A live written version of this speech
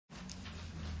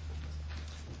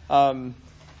As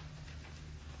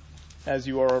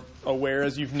you are aware,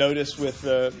 as you've noticed with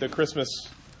the Christmas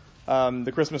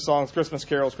songs, Christmas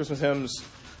carols, Christmas hymns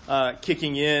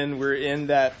kicking in, we're in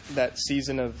that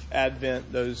season of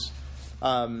Advent, those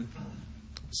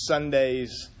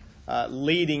Sundays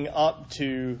leading up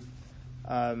to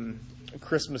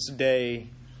Christmas Day.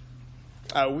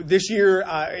 This year,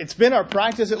 it's been our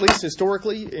practice, at least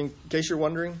historically, in case you're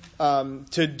wondering,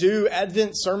 to do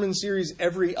Advent sermon series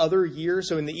every other year.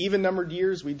 So in the even-numbered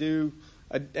years, we do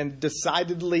a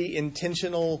decidedly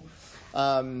intentional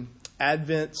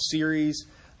Advent series.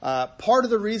 Part of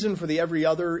the reason for the every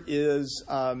other is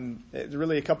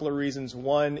really a couple of reasons.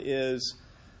 One is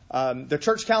the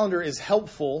church calendar is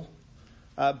helpful,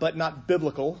 but not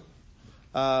biblical.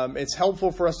 It's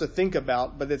helpful for us to think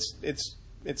about, but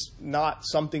it's not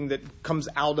something that comes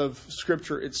out of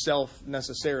Scripture itself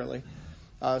necessarily.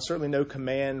 Certainly no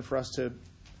command for us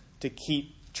to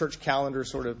keep church calendar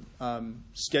sort of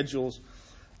schedules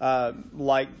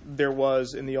like there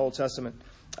was in the Old Testament.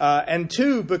 And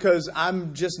two, because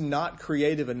I'm just not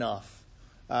creative enough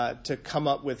to come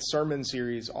up with sermon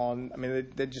series on,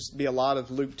 there'd just be a lot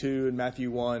of Luke 2 and Matthew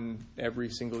 1 every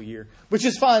single year, which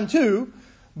is fine too,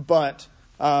 but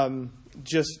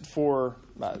just for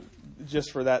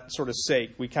that sort of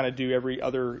sake, we kind of do every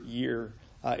other year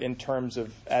in terms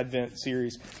of Advent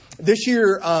series. This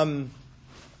year,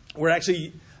 we're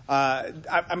actually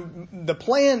the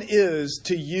plan is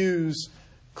to use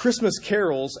Christmas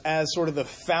carols as sort of the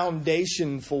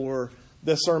foundation for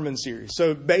the sermon series.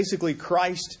 So basically,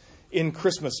 Christ in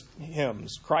Christmas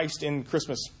hymns, Christ in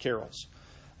Christmas carols,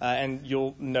 and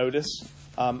you'll notice,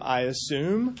 I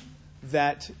assume,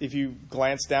 that if you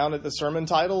glance down at the sermon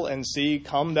title and see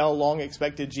 "Come Thou Long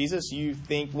Expected Jesus," you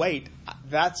think, wait,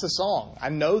 that's a song. I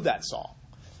know that song.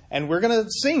 And we're going to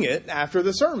sing it after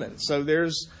the sermon. So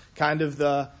there's kind of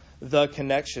the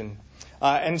connection.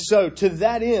 And so to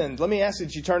that end, let me ask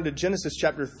that you turn to Genesis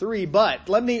chapter 3, but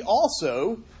let me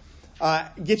also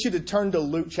get you to turn to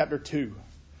Luke chapter 2.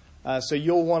 So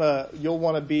you'll want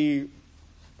to be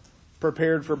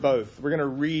prepared for both. We're going to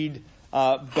read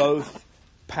both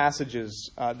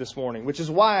passages this morning, which is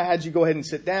why I had you go ahead and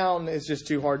sit down. It's just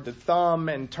too hard to thumb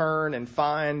and turn and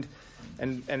find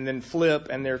and then flip,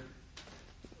 and they're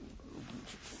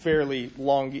fairly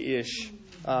long-ish,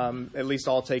 at least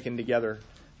all taken together,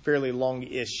 fairly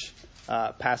long-ish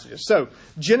passages. So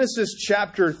Genesis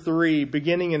chapter 3,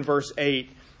 beginning in verse 8,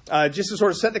 just to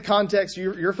sort of set the context,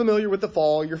 you're familiar with the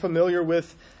fall, you're familiar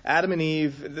with Adam and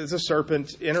Eve, the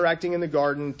serpent interacting in the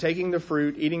garden, taking the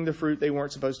fruit, eating the fruit they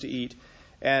weren't supposed to eat,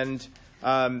 and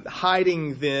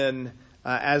hiding then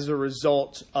as a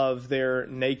result of their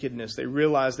nakedness. They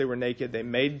realized they were naked. They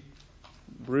made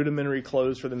rudimentary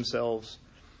clothes for themselves.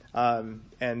 And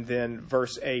then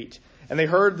verse 8. And they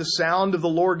heard the sound of the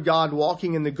Lord God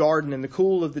walking in the garden in the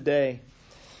cool of the day.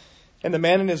 And the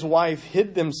man and his wife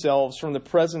hid themselves from the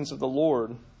presence of the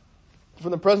Lord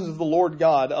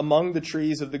God among the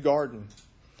trees of the garden.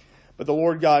 But the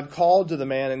Lord God called to the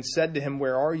man and said to him,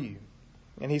 "Where are you?"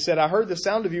 And he said, "I heard the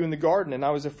sound of you in the garden, and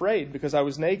I was afraid because I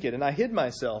was naked, and I hid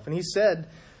myself." And he said,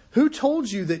 "Who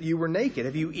told you that you were naked?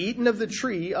 Have you eaten of the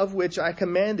tree of which I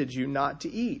commanded you not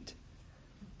to eat?"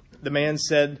 The man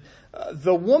said,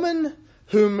 "The woman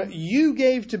whom you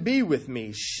gave to be with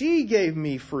me, she gave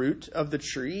me fruit of the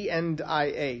tree, and I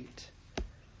ate."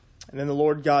 And then the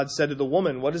Lord God said to the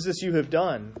woman, "What is this you have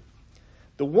done?"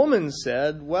 The woman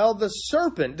said, "Well, the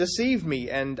serpent deceived me,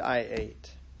 and I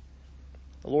ate."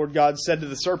 The Lord God said to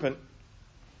the serpent,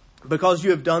 "Because you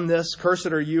have done this, cursed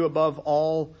are you above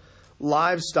all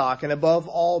livestock and above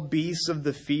all beasts of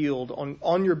the field.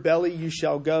 On your belly you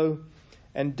shall go,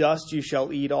 and dust you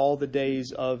shall eat all the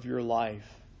days of your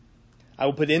life. I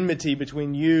will put enmity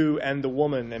between you and the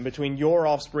woman, and between your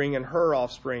offspring and her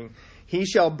offspring. He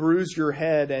shall bruise your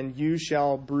head, and you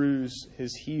shall bruise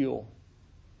his heel."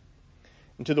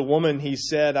 And to the woman he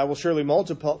said, "I will surely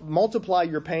multiply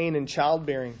your pain in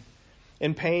childbearing.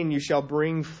 In pain you shall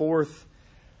bring forth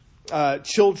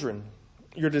children.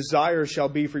 Your desire shall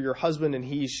be for your husband, and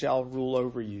he shall rule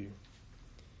over you."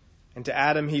 And to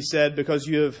Adam he said, "Because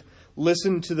you have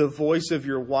listened to the voice of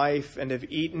your wife and have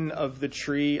eaten of the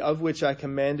tree of which I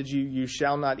commanded you, you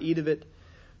shall not eat of it.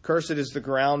 Cursed is the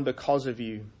ground because of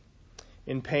you.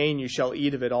 In pain you shall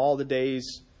eat of it all the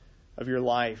days of your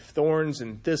life. Thorns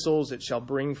and thistles it shall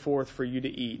bring forth for you to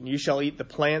eat. And you shall eat the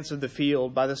plants of the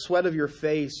field. By the sweat of your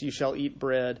face you shall eat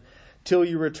bread, till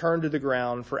you return to the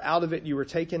ground. For out of it you were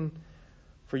taken,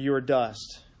 for you are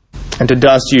dust. And to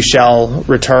dust you shall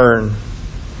return."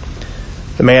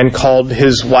 The man called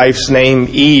his wife's name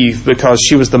Eve, because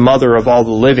she was the mother of all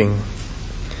the living.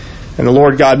 And the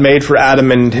Lord God made for Adam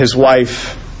and his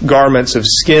wife garments of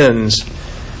skins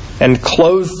and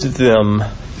clothed them.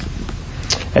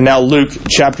 And now Luke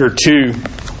chapter 2,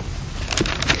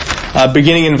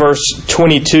 beginning in verse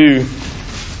 22.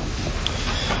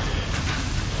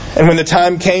 And when the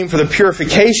time came for the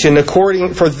purification,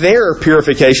 for their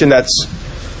purification, that's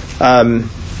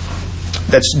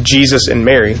Jesus and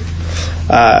Mary.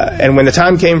 And when the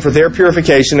time came for their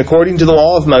purification, according to the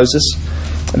law of Moses,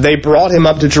 they brought him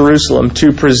up to Jerusalem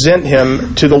to present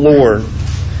him to the Lord.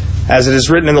 As it is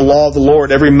written in the law of the Lord,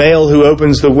 every male who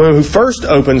first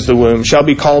opens the womb shall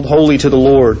be called holy to the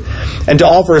Lord, and to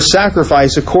offer a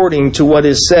sacrifice according to what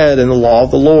is said in the law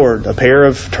of the Lord, a pair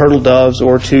of turtle doves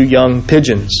or 2 young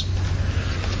pigeons.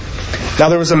 Now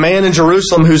there was a man in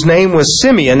Jerusalem whose name was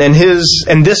Simeon, and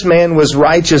this man was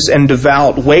righteous and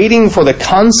devout, waiting for the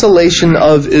consolation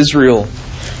of Israel.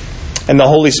 And the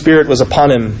Holy Spirit was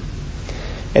upon him.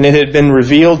 And it had been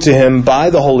revealed to him by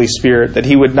the Holy Spirit that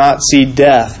he would not see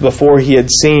death before he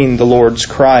had seen the Lord's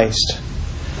Christ.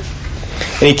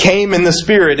 And he came in the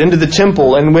Spirit into the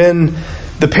temple, and when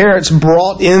the parents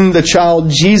brought in the child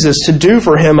Jesus to do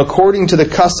for him according to the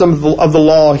custom of the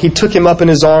law, he took him up in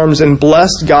his arms and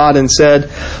blessed God and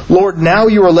said, Lord, now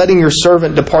you are letting your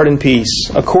servant depart in peace,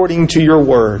 according to your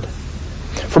word.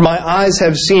 For my eyes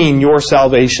have seen your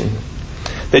salvation,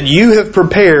 that you have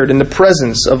prepared in the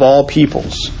presence of all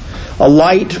peoples, a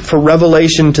light for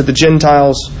revelation to the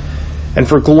Gentiles and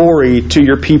for glory to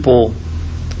your people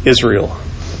Israel.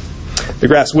 The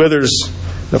grass withers,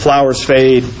 the flowers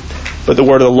fade, but the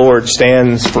word of the Lord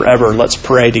stands forever. Let's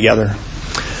pray together.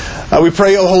 We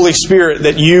pray, O Holy Spirit,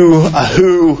 that you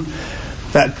who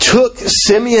took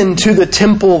Simeon to the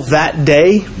temple that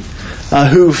day,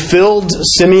 who filled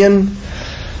Simeon,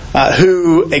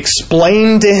 who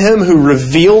explained to him, who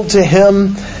revealed to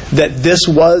him that this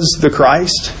was the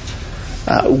Christ,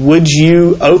 would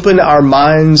you open our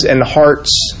minds and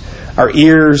hearts, our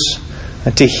ears,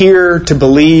 to hear, to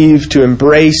believe, to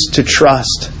embrace, to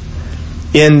trust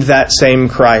in that same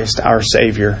Christ, our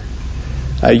Savior.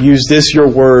 Use this, your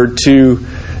word, to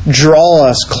draw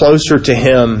us closer to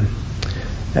Him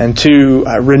and to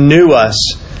renew us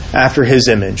after His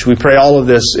image. We pray all of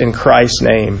this in Christ's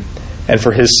name and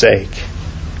for His sake.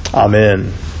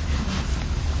 Amen.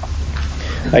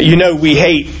 We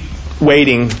hate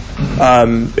waiting. I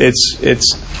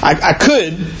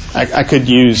could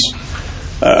use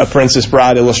a Princess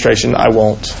Bride illustration. I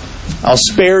won't. I'll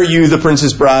spare you the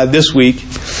Princess Bride this week.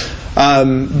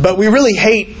 But we really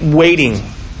hate waiting.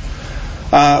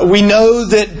 We know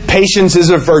that patience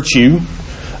is a virtue.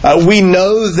 We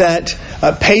know that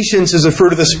patience is a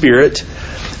fruit of the Spirit.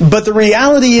 But the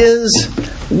reality is,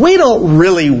 we don't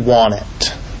really want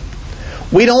it.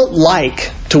 We don't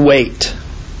like to wait.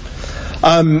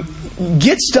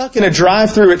 Get stuck in a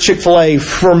drive-thru at Chick-fil-A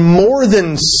for more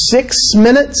than 6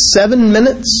 minutes, 7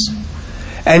 minutes,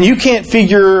 and you can't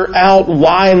figure out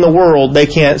why in the world they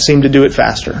can't seem to do it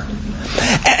faster.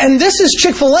 And this is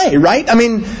Chick-fil-A, right? I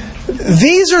mean,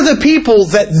 these are the people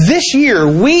that this year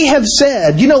we have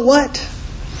said, you know what?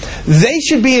 They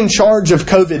should be in charge of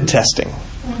COVID testing,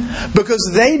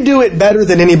 because they do it better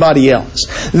than anybody else.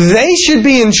 They should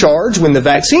be in charge when the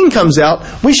vaccine comes out.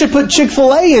 We should put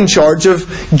Chick-fil-A in charge of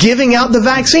giving out the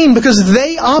vaccine, because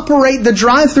they operate the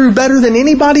drive-thru better than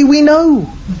anybody we know.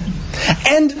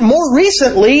 And more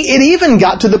recently, it even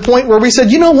got to the point where we said,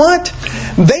 you know what?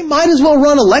 They might as well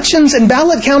run elections and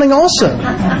ballot counting also.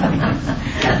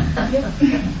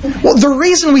 Well, the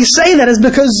reason we say that is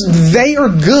because they are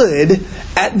good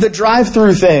at the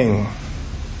drive-thru thing.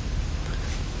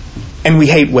 And we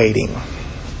hate waiting.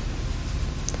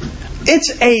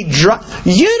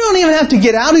 You don't even have to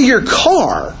get out of your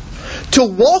car to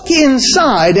walk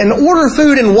inside and order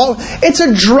food and walk. It's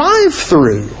a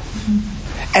drive-thru.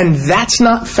 And that's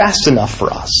not fast enough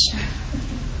for us.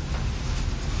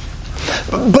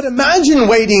 But imagine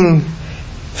waiting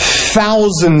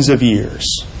thousands of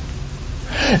years.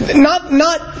 Not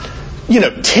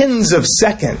tens of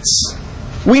seconds.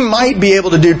 We might be able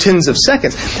to do tens of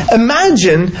seconds.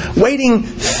 Imagine waiting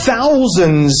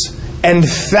thousands and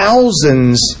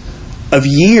thousands of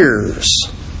years.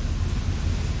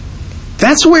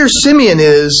 That's where Simeon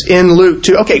is in Luke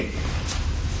 2. Okay,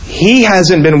 he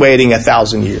hasn't been waiting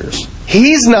 1,000 years.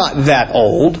 He's not that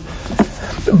old.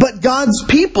 But God's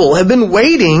people have been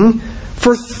waiting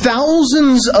for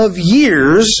thousands of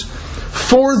years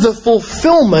for the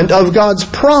fulfillment of God's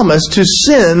promise to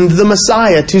send the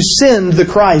Messiah, to send the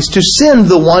Christ, to send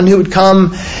the one who would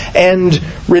come and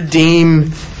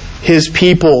redeem His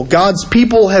people. God's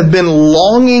people have been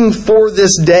longing for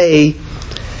this day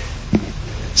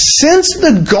since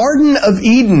the Garden of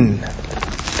Eden.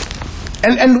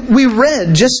 And we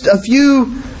read just a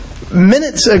few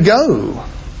minutes ago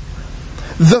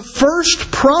the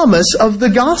first promise of the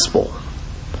gospel,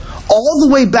 all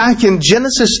the way back in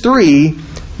Genesis 3,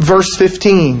 verse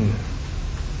 15.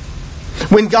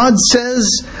 When God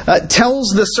tells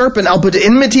the serpent, I'll put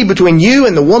enmity between you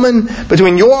and the woman,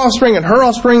 between your offspring and her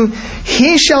offspring.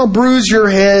 He shall bruise your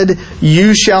head,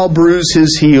 you shall bruise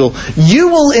his heel. You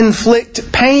will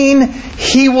inflict pain,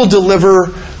 he will deliver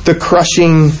the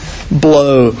crushing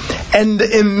blow. And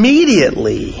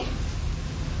immediately,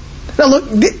 now look,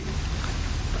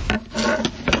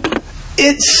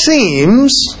 it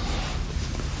seems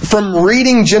from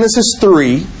reading Genesis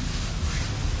 3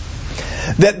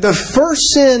 that the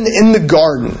first sin in the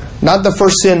garden, not the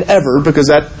first sin ever, because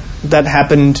that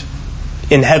happened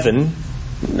in heaven,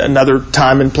 another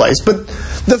time and place, but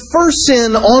the first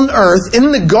sin on earth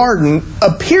in the garden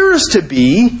appears to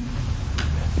be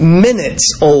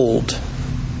minutes old.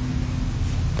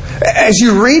 As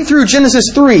you read through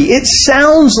Genesis 3, it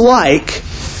sounds like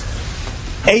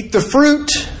ate the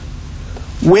fruit,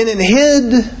 went and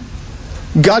hid,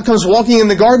 God comes walking in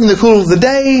the garden in the cool of the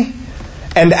day,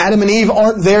 and Adam and Eve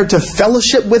aren't there to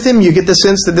fellowship with Him. You get the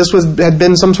sense that this had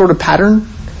been some sort of pattern.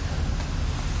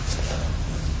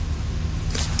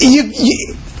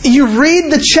 You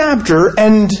read the chapter,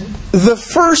 and the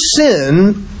first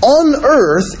sin on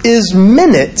earth is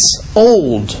minutes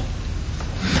old.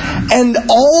 And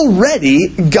already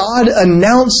God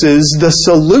announces the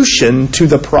solution to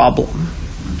the problem.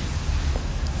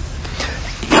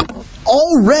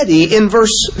 Already in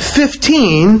verse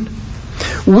 15,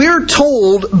 we're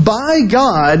told by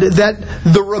God that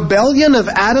the rebellion of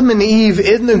Adam and Eve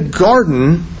in the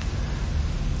garden,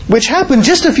 which happened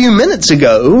just a few minutes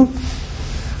ago,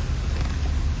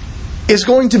 is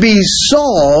going to be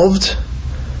solved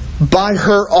by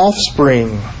her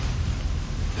offspring,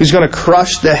 who's going to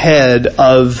crush the head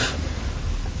of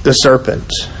the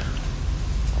serpent.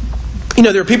 You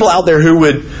know, there are people out there who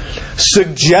would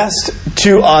suggest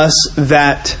to us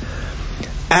that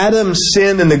Adam's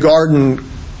sin in the garden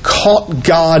caught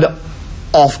God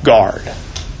off guard.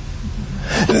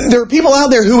 There are people out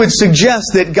there who would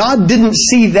suggest that God didn't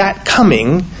see that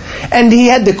coming, and He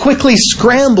had to quickly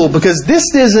scramble because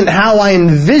this isn't how I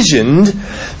envisioned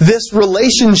this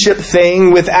relationship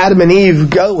thing with Adam and Eve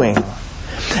going.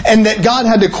 And that God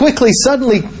had to quickly,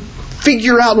 suddenly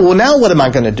figure out, well, now what am I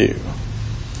going to do?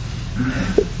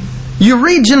 You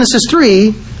read Genesis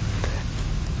 3,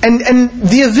 and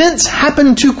the events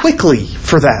happen too quickly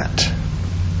for that.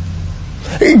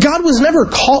 God was never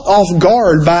caught off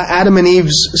guard by Adam and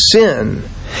Eve's sin.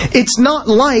 It's not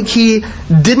like He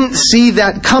didn't see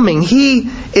that coming. He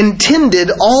intended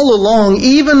all along,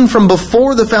 even from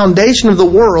before the foundation of the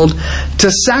world, to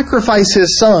sacrifice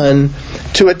His Son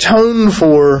to atone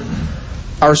for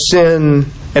our sin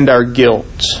and our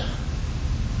guilt.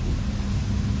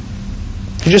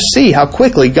 You just see how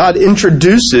quickly God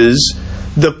introduces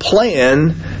the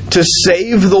plan to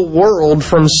save the world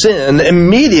from sin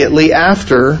immediately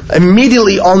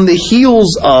on the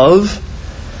heels of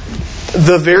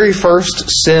the very first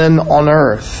sin on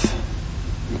earth.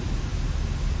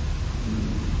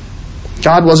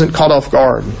 God wasn't caught off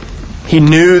guard. He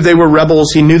knew they were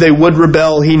rebels. He knew they would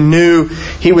rebel. He knew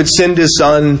He would send His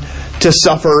Son to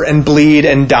suffer and bleed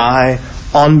and die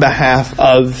on behalf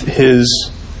of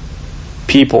His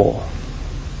people.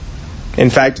 In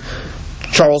fact,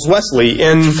 Charles Wesley,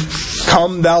 in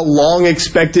Come Thou Long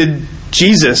Expected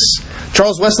Jesus,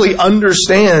 Charles Wesley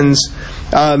understands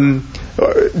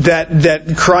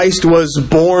that Christ was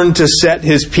born to set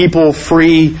His people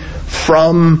free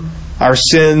from our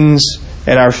sins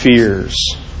and our fears.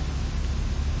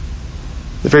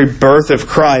 The very birth of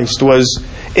Christ was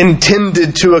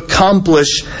intended to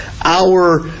accomplish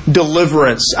our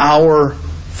deliverance, our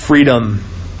freedom.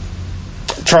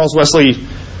 Charles Wesley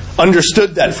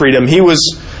understood that freedom. He was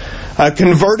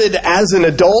converted as an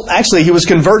adult. Actually, he was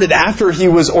converted after he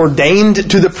was ordained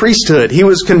to the priesthood. He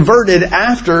was converted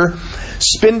after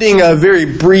spending a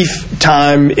very brief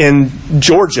time in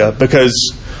Georgia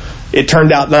because it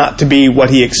turned out not to be what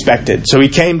he expected. So he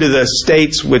came to the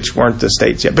States, which weren't the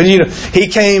States yet. But he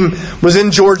was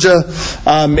in Georgia,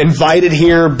 invited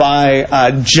here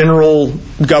by General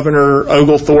Governor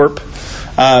Oglethorpe.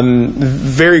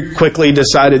 Very quickly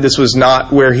decided this was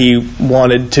not where he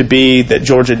wanted to be, that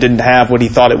Georgia didn't have what he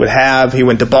thought it would have. He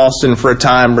went to Boston for a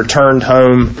time, returned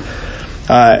home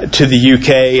to the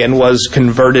UK, and was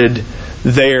converted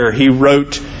there. He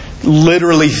wrote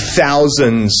literally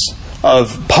thousands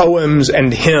of poems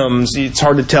and hymns. It's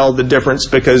hard to tell the difference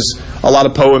because a lot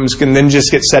of poems can then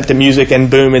just get set to music and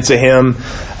boom, it's a hymn.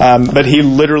 But he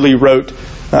literally wrote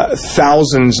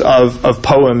thousands of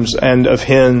poems and of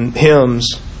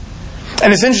hymns.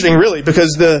 And it's interesting, really,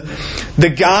 because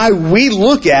the guy we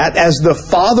look at as the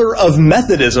father of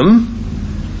Methodism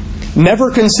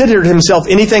never considered himself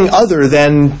anything other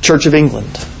than Church of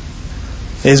England.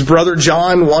 His brother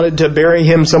John wanted to bury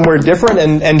him somewhere different,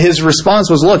 and his response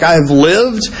was, look, I have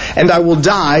lived and I will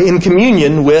die in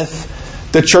communion with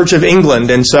the Church of England,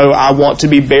 and so I want to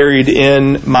be buried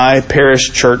in my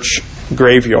parish church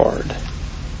graveyard.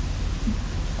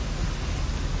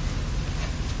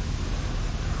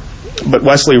 But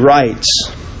Wesley writes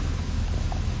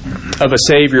of a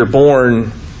Savior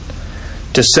born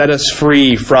to set us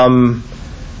free from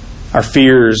our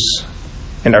fears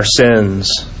and our sins.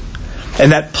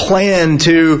 And that plan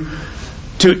to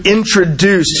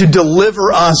introduce, to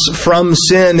deliver us from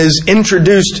sin is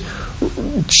introduced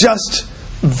just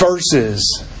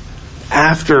verses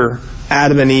after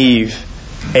Adam and Eve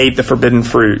ate the forbidden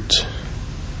fruit.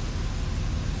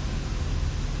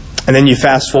 And then you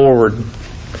fast forward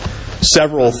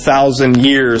several thousand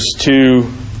years to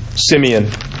Simeon,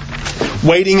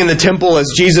 waiting in the temple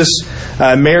as Jesus,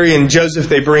 Mary and Joseph,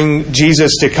 they bring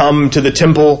Jesus to come to the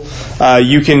temple.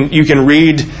 You can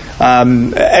read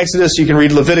Exodus, you can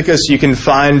read Leviticus, you can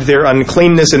find their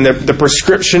uncleanness and the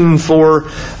prescription for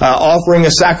offering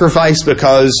a sacrifice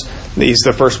because he's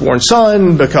the firstborn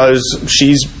son, because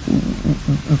she's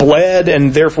bled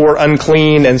and therefore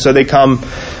unclean, and so they come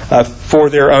for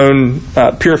their own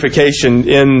purification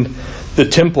in the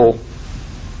temple.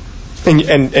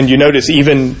 And you notice,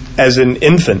 even as an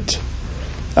infant,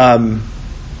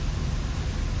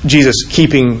 Jesus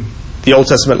keeping the Old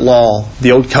Testament law,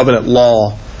 the Old Covenant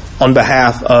law, on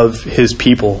behalf of His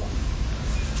people.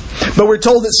 But we're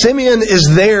told that Simeon is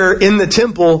there in the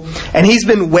temple, and he's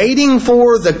been waiting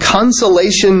for the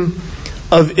consolation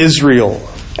of Israel,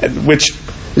 which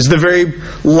is the very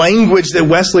language that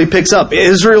Wesley picks up.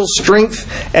 Israel's strength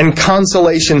and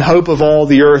consolation, hope of all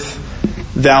the earth,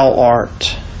 thou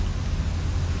art.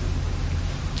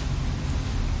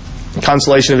 The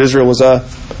consolation of Israel was a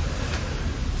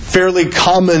fairly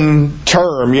common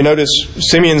term. You notice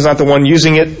Simeon's not the one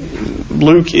using it.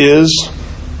 Luke is.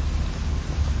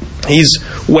 He's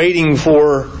waiting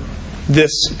for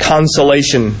this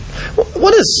consolation.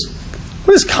 What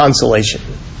is consolation?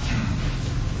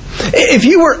 If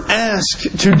you were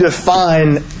asked to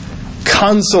define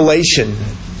consolation,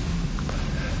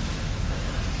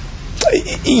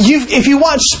 if you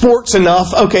watch sports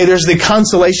enough, okay, there's the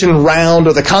consolation round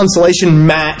or the consolation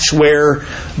match where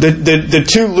the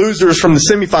two losers from the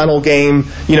semifinal game,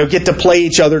 get to play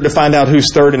each other to find out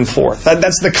who's third and fourth.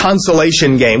 That's the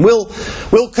consolation game. We'll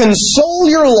console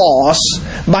your loss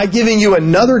by giving you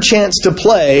another chance to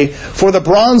play for the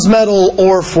bronze medal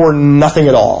or for nothing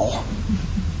at all.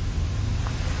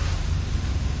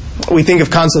 We think of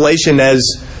consolation as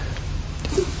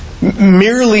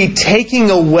merely taking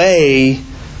away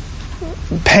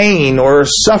pain or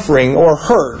suffering or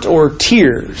hurt or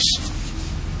tears.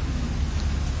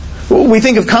 We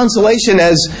think of consolation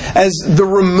as the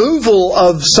removal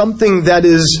of something that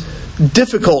is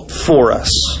difficult for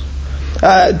us,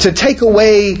 to take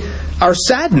away our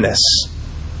sadness,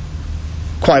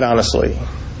 quite honestly.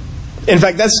 In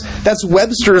fact, that's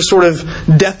Webster's sort of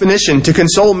definition. To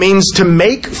console means to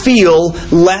make feel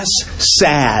less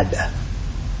sad.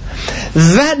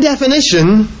 That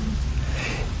definition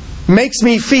makes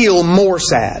me feel more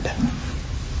sad.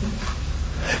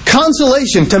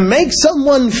 Consolation, to make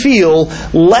someone feel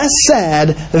less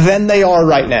sad than they are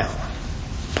right now.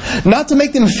 Not to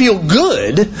make them feel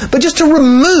good, but just to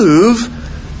remove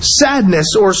sadness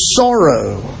or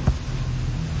sorrow.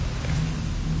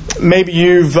 Maybe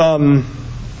you've lost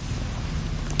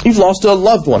a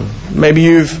loved one. Maybe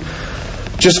you've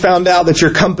just found out that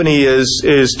your company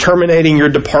is terminating your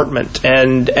department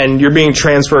and you're being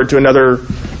transferred to another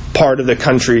part of the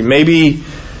country. Maybe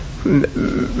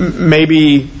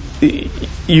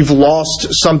you've lost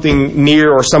something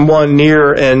near or someone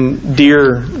near and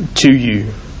dear to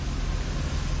you.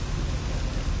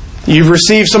 You've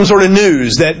received some sort of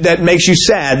news that makes you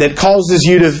sad, that causes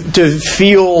you to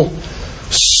feel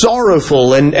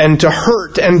sorrowful and to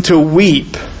hurt and to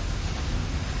weep.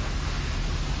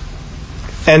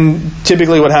 And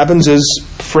typically what happens is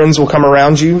friends will come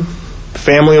around you,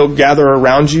 family will gather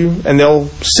around you, and they'll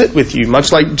sit with you,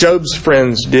 much like Job's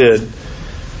friends did.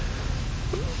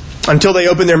 Until they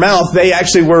opened their mouth, they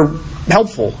actually were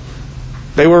helpful.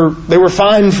 They were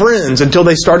fine friends until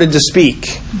they started to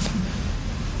speak.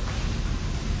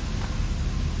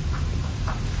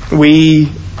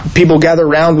 People gather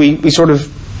around, we sort of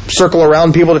circle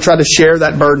around people to try to share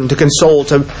that burden, to console,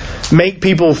 to make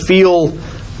people feel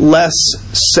less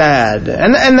sad.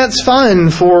 And that's fine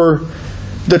for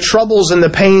the troubles and the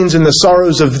pains and the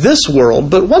sorrows of this world,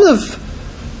 but what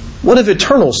of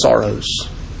eternal sorrows?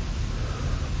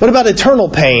 What about eternal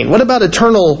pain? What about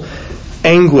eternal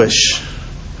anguish?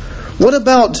 What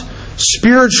about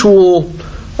spiritual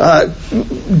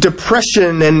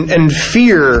depression and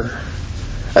fear?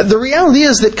 The reality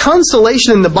is that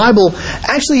consolation in the Bible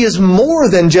actually is more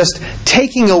than just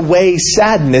taking away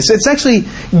sadness. It's actually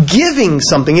giving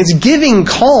something. It's giving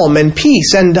calm and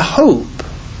peace and hope.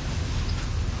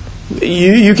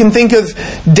 You can think of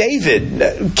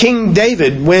David, King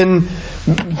David, when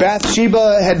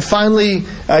Bathsheba had finally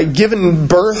given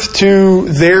birth to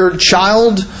their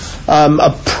child,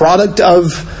 a product of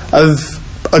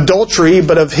adultery,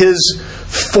 but of his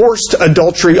forced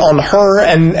adultery on her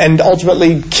and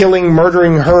ultimately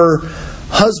murdering her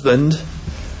husband.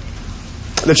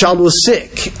 The child was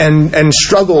sick and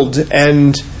struggled,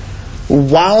 and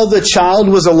while the child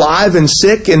was alive and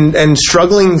sick and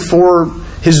struggling for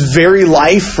his very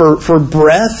life, for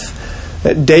breath,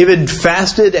 David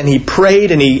fasted and he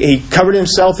prayed and he covered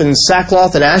himself in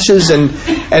sackcloth and ashes, and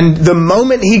the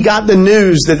moment he got the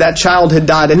news that child had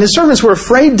died, and his servants were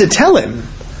afraid to tell him.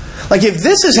 Like, if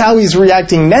this is how he's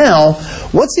reacting now,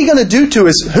 what's he going to do to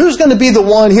us? Who's going to be the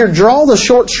one here? Draw the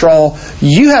short straw.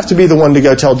 You have to be the one to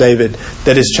go tell David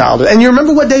that his child... And you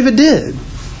remember what David did?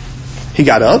 He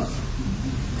got up,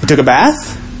 he took a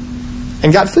bath,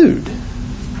 and got food.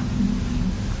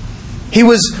 He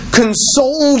was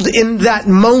consoled in that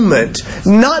moment.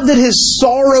 Not that his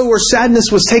sorrow or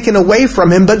sadness was taken away from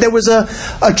him, but there was a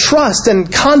trust and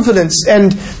confidence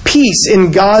and peace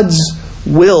in God's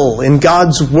will, in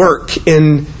God's work,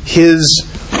 in His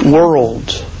world.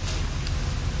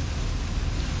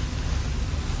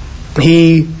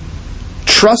 He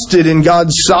trusted in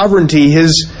God's sovereignty.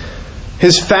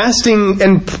 His fasting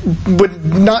would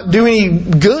not do any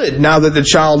good now that the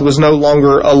child was no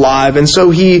longer alive, and so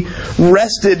he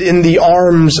rested in the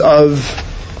arms of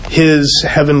his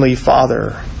heavenly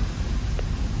Father.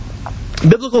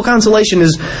 Biblical consolation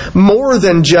is more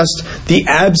than just the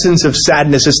absence of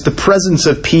sadness. It's the presence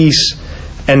of peace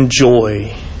and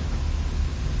joy.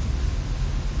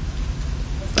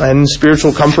 And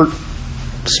spiritual comfort,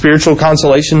 spiritual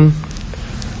consolation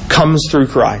comes through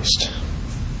Christ.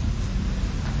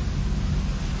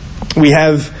 We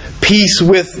have peace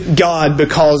with God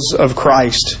because of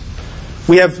Christ.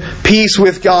 We have peace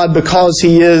with God because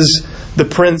He is the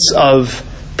Prince of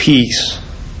Peace.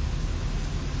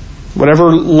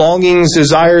 Whatever longings,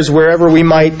 desires, wherever we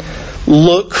might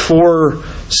look for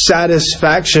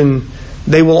satisfaction,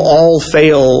 they will all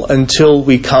fail until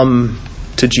we come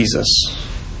to Jesus,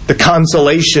 the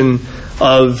consolation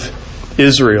of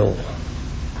Israel.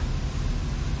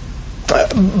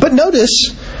 But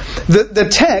notice the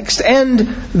text and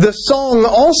the song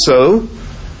also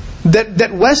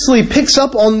that Wesley picks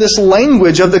up on this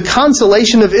language of the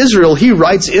consolation of Israel. He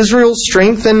writes, Israel's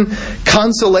strength and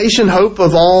consolation, hope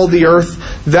of all the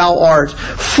earth thou art.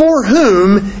 For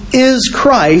whom is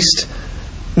Christ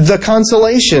the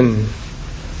consolation?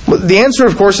 The answer,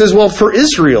 of course, is, well, for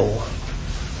Israel.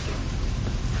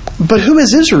 But who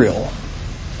is Israel?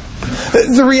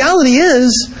 The reality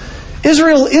is,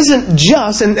 Israel isn't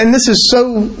just, and this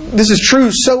is true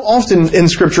so often in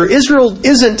Scripture, Israel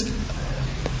isn't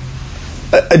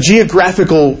a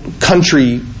geographical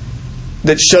country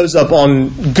that shows up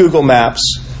on Google Maps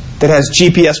that has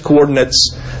GPS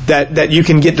coordinates that you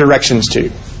can get directions to.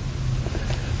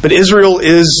 But Israel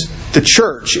is the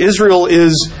church. Israel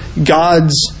is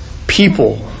God's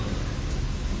people.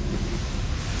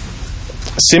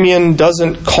 Simeon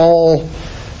doesn't call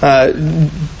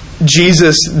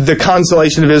Jesus the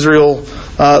consolation of Israel.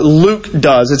 Luke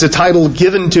does. It's a title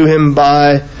given to him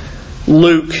by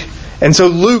Luke. And so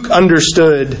Luke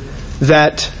understood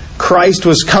that Christ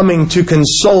was coming to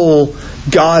console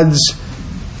God's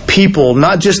people,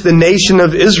 not just the nation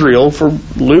of Israel, for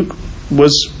Luke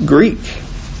was Greek.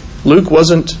 Luke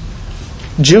wasn't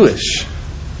Jewish.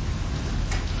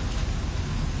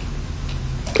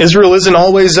 Israel isn't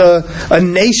always a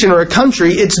nation or a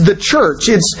country. It's the church.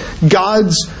 It's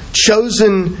God's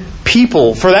chosen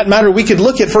people. For that matter, we could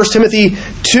look at 1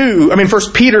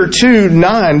 Peter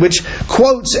 2:9, which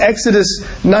quotes Exodus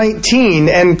 19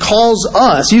 and calls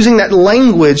us, using that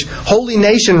language, holy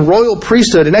nation, royal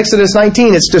priesthood. In Exodus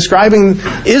 19, it's describing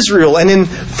Israel. And in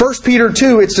 1 Peter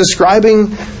 2, it's describing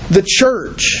the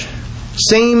church.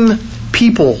 Same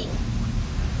people.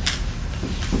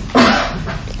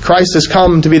 Christ has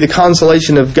come to be the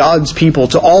consolation of God's people,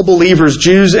 to all believers,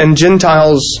 Jews and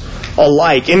Gentiles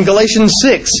alike. In Galatians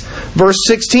 6, verse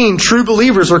 16, true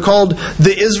believers are called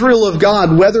the Israel of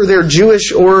God, whether they're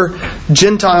Jewish or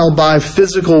Gentile by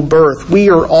physical birth. We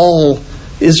are all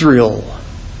Israel.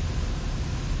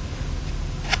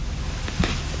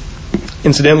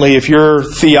 Incidentally, if your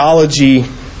theology,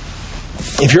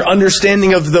 if your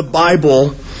understanding of the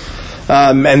Bible,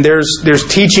 and there's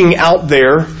teaching out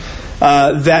there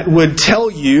that would tell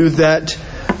you that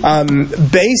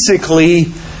basically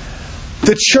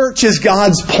the church is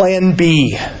God's plan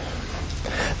B.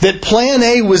 That plan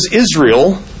A was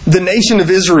Israel, the nation of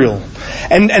Israel.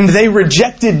 And they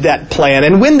rejected that plan.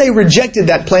 And when they rejected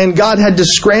that plan, God had to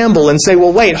scramble and say,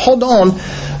 well, wait, hold on.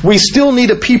 We still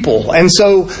need a people. And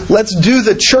so let's do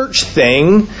the church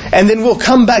thing, and then we'll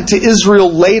come back to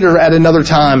Israel later at another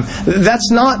time. That's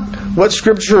not what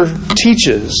Scripture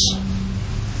teaches.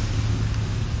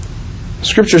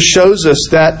 Scripture shows us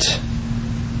that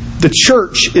the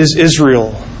church is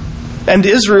Israel, and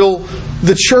Israel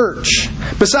the church.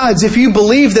 Besides, if you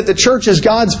believe that the church is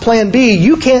God's plan B,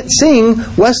 you can't sing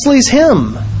Wesley's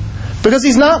hymn, because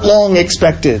he's not long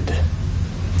expected.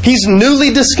 He's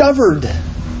newly discovered.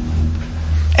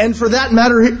 And for that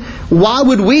matter, why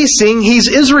would we sing He's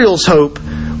Israel's hope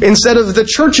instead of the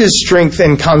church's strength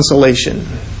and consolation?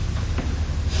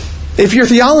 If your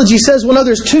theology says, well, no,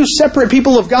 there's two separate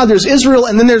people of God. There's Israel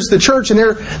and then there's the church, and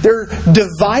they're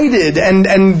divided,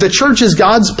 and the church is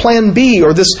God's plan B,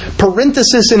 or this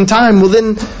parenthesis in time, well,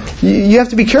 then you have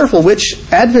to be careful which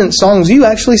Advent songs you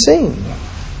actually sing,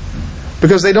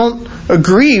 because they don't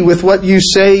agree with what you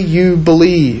say you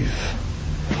believe.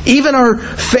 Even our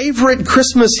favorite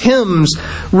Christmas hymns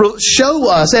show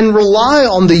us and rely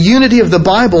on the unity of the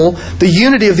Bible, the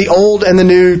unity of the Old and the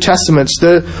New Testaments,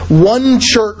 the one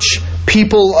church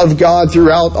people of God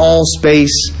throughout all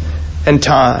space and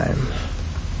time.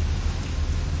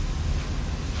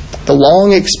 The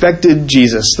long-expected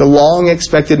Jesus, the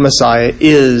long-expected Messiah,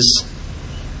 is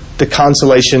the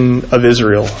consolation of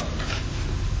Israel.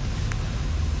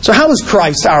 So how is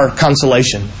Christ our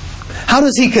consolation? How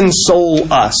does He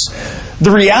console us?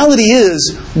 The reality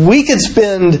is, we could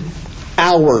spend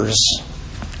hours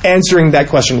answering that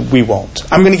question. We won't.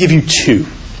 I'm going to give you two.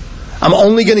 I'm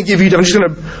just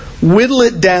going to whittle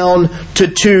it down to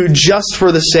two just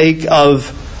for the sake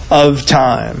of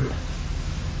time.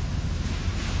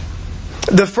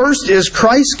 The first is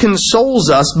Christ consoles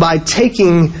us by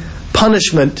taking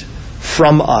punishment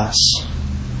from us.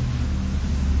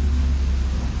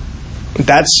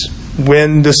 That's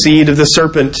when the seed of the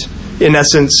serpent, in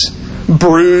essence,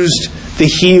 bruised the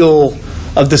heel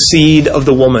of the seed of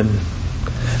the woman.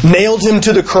 Nailed Him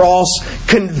to the cross,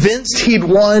 convinced He'd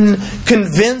won,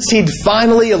 convinced He'd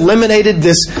finally eliminated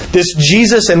this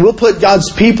Jesus, and we'll put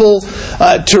God's people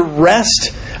to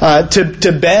rest,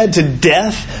 to bed, to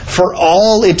death for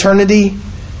all eternity.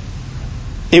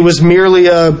 It was merely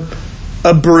a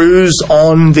bruise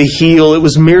on the heel. It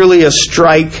was merely a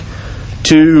strike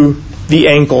to the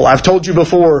ankle. I've told you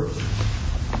before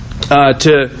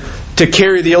to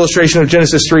carry the illustration of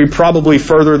Genesis 3 probably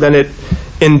further than it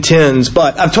intends.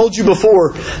 But I've told you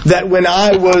before that when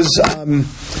I was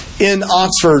in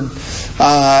Oxford,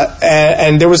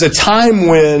 and there was a time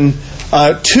when 2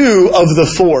 of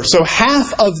the 4, so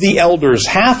half of the elders,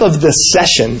 half of the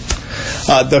session,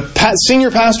 the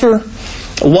senior pastor,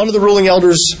 one of the ruling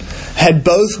elders, had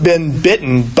both been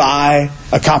bitten by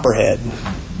a copperhead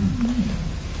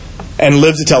and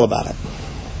lived to tell about it.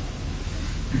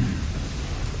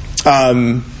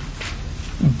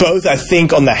 Both, I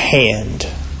think, on the hand.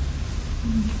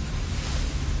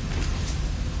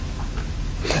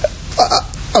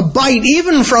 A bite,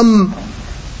 even from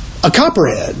a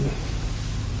copperhead,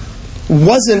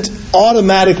 wasn't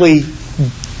automatically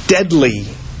deadly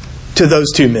to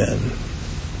those two men.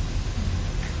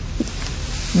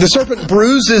 The serpent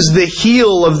bruises the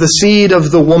heel of the seed of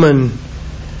the woman,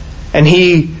 and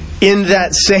he, in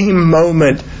that same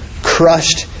moment,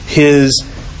 crushed his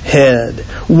head.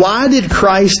 Why did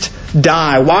Christ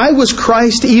die? Why was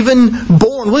Christ even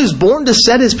born? Well, He was born to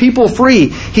set His people free.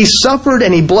 He suffered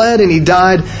and He bled and He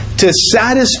died to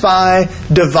satisfy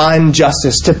divine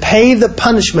justice, to pay the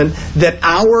punishment that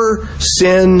our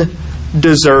sin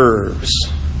deserves.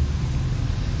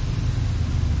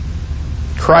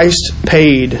 Christ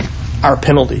paid our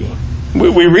penalty.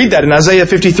 We read that in Isaiah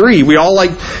 53. We all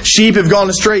like sheep have gone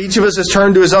astray. Each of us has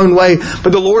turned to his own way.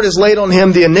 But the Lord has laid on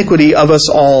Him the iniquity of us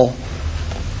all.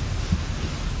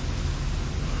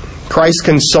 Christ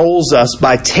consoles us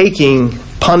by taking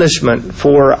punishment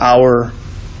for our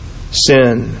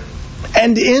sin.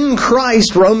 And in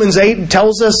Christ, Romans 8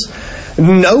 tells us,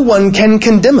 no one can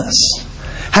condemn us.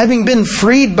 Having been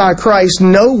freed by Christ,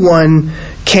 no one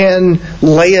can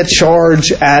lay a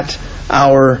charge at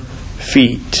our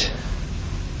feet.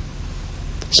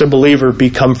 So, believer, be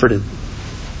comforted.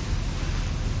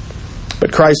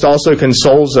 But Christ also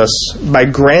consoles us by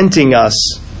granting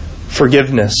us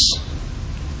forgiveness.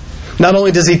 Not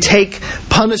only does He take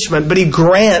punishment, but He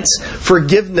grants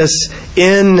forgiveness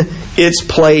in its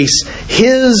place.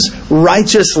 His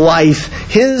righteous life,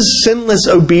 His sinless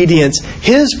obedience,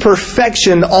 His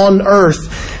perfection on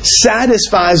earth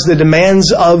satisfies the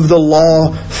demands of the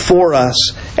law for us.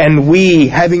 And we,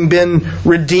 having been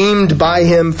redeemed by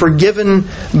Him, forgiven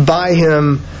by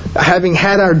Him, having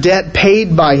had our debt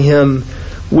paid by Him,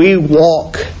 we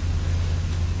walk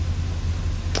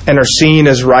and are seen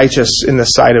as righteous in the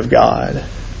sight of God.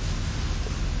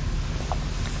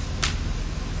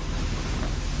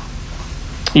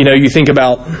 You know, you think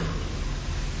about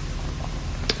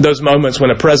those moments when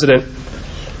a president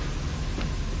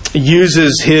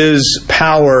uses his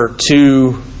power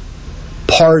to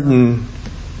pardon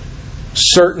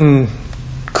certain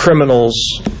criminals,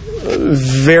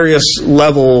 various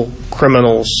level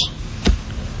criminals,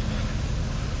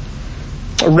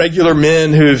 regular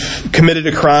men who've committed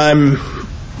a crime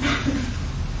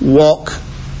walk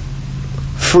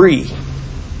free.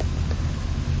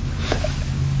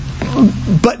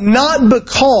 But not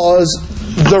because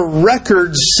the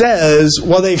record says,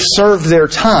 well, they've served their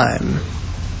time.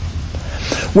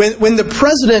 When the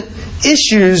president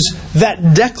issues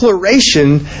that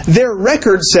declaration, their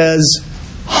record says,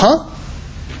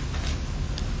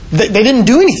 They didn't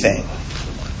do anything.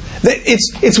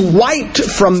 It's wiped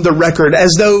from the record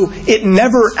as though it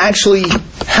never actually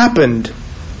happened.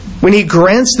 When He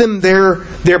grants them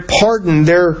their pardon,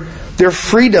 their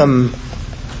freedom,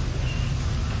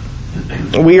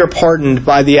 we are pardoned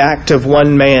by the act of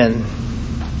one man.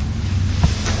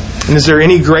 And is there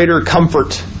any greater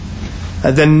comfort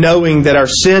than knowing that our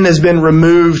sin has been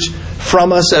removed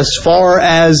from us as far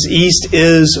as east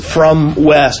is from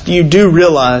west? You do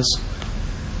realize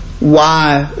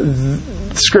why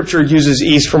Scripture uses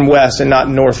east from west and not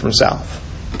north from south.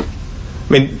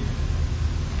 I mean,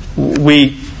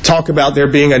 we talk about there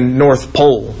being a North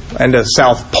Pole and a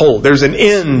South Pole. There's an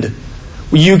end.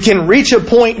 You can reach a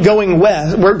point going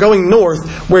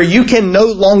north, where you can no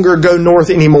longer go north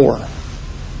anymore.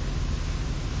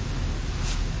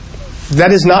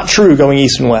 That is not true going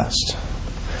east and west.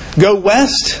 Go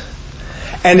west,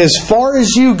 and as far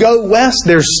as you go west,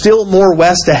 there's still more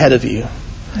west ahead of you.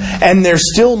 And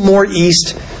there's still more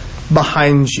east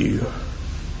behind you.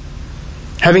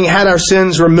 Having had our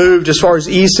sins removed as far as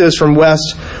east is from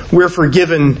west, we're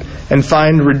forgiven and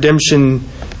find redemption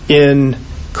in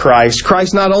Christ.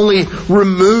 Christ not only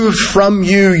removed from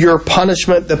you your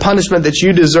punishment, the punishment that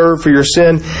you deserve for your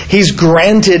sin, He's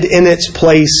granted in its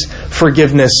place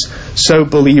forgiveness. So,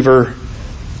 believer,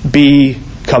 be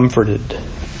comforted.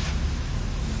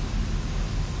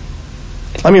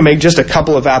 Let me make just a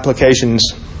couple of applications.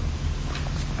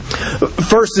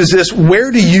 First is this: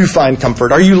 where do you find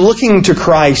comfort? Are you looking to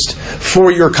Christ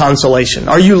for your consolation?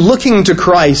 Are you looking to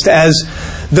Christ as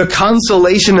the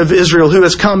consolation of Israel, who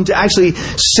has come to actually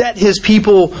set His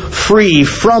people free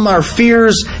from our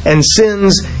fears and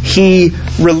sins? He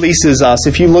releases us.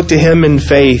 If you look to Him in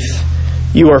faith,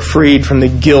 you are freed from the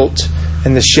guilt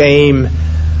and the shame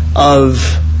of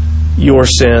your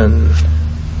sin.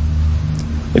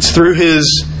 It's through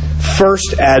His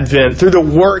first advent, through the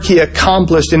work He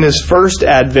accomplished in His first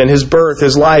advent, His birth,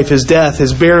 His life, His death,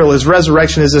 His burial, His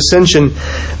resurrection, His ascension,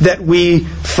 that we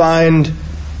find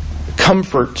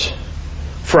comfort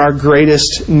for our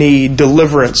greatest need,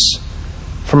 deliverance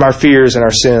from our fears and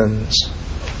our sins.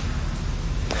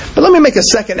 But let me make a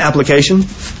second application.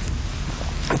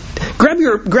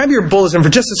 Grab your bulletin for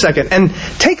just a second and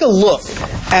take a look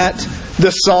at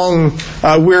the song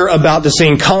we're about to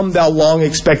sing, Come Thou Long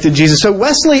Expected Jesus. So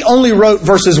Wesley only wrote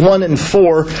verses 1 and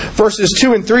 4. Verses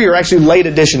 2 and 3 are actually late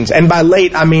additions. And by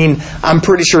late, I mean, I'm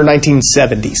pretty sure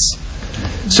 1970s.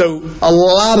 So a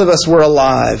lot of us were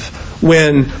alive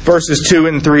when verses 2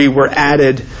 and 3 were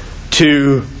added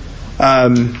to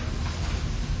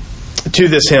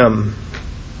this hymn.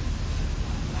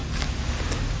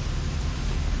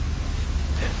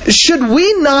 Should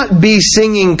we not be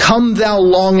singing Come Thou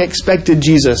Long Expected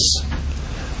Jesus,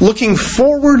 looking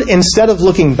forward instead of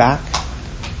looking back?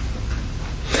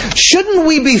 Shouldn't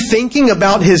we be thinking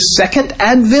about His second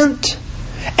advent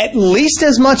at least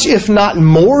as much, if not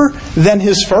more, than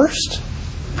His first?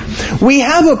 We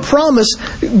have a promise,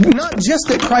 not just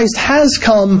that Christ has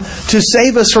come to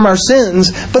save us from our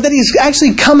sins, but that He's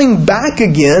actually coming back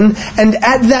again, and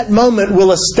at that moment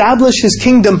will establish His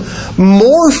kingdom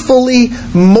more fully,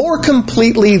 more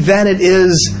completely than it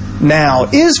is now.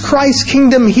 Is Christ's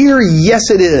kingdom here? Yes,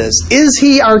 it is. Is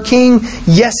He our King?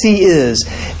 Yes, He is.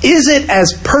 Is it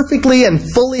as perfectly and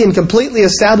fully and completely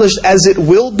established as it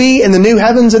will be in the new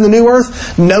heavens and the new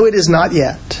earth? No, it is not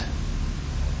yet.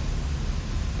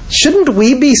 Shouldn't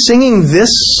we be singing this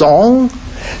song?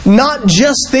 Not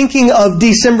just thinking of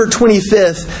December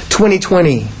 25th,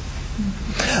 2020,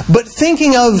 but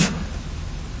thinking of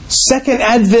Second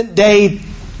Advent Day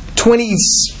 20,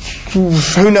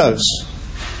 who knows?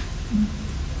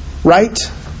 Right?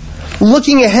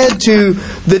 Looking ahead to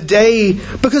the day,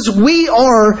 because we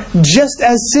are just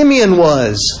as Simeon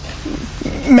was.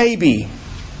 Maybe.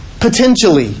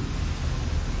 Potentially.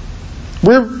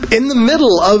 We're in the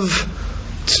middle of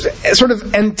sort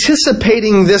of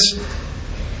anticipating this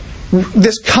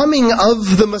coming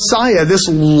of the Messiah, this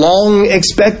long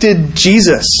expected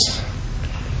Jesus.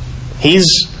 He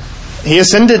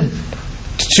ascended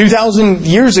 2,000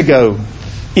 years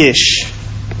ago-ish.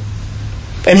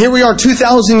 And here we are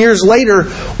 2,000 years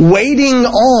later, waiting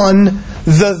on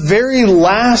the very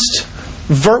last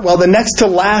the next to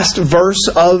last verse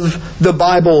of the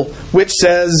Bible, which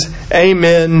says,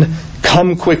 "Amen,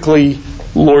 come quickly,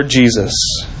 Lord Jesus."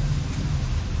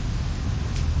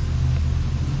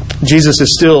 Jesus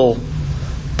is still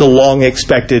the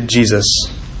long-expected Jesus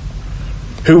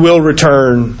who will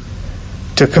return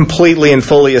to completely and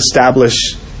fully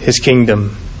establish His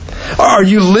kingdom. Are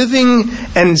you living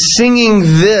and singing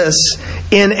this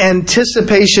in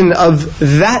anticipation of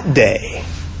that day?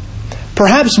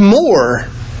 Perhaps more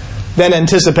than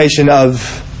anticipation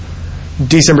of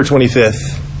December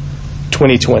 25th,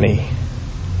 2020.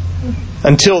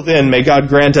 Until then, may God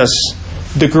grant us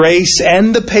the grace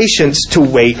and the patience to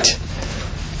wait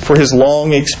for His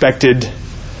long-expected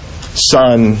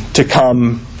Son to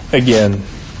come again.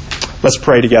 Let's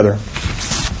pray together.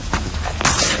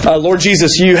 Lord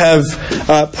Jesus, You have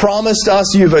promised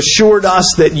us, You've assured us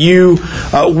that You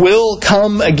will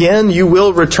come again. You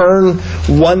will return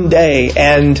one day,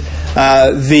 and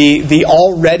the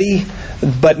already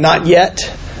but not yet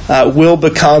will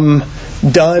become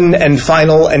done and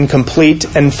final and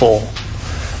complete and full.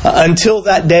 Until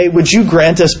that day, would You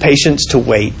grant us patience to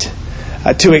wait,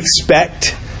 to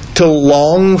expect, to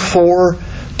long for,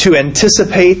 to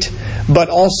anticipate, but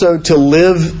also to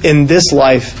live in this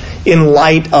life in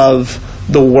light of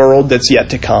the world that's yet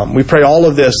to come. We pray all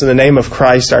of this in the name of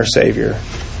Christ our Savior.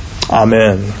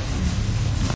 Amen.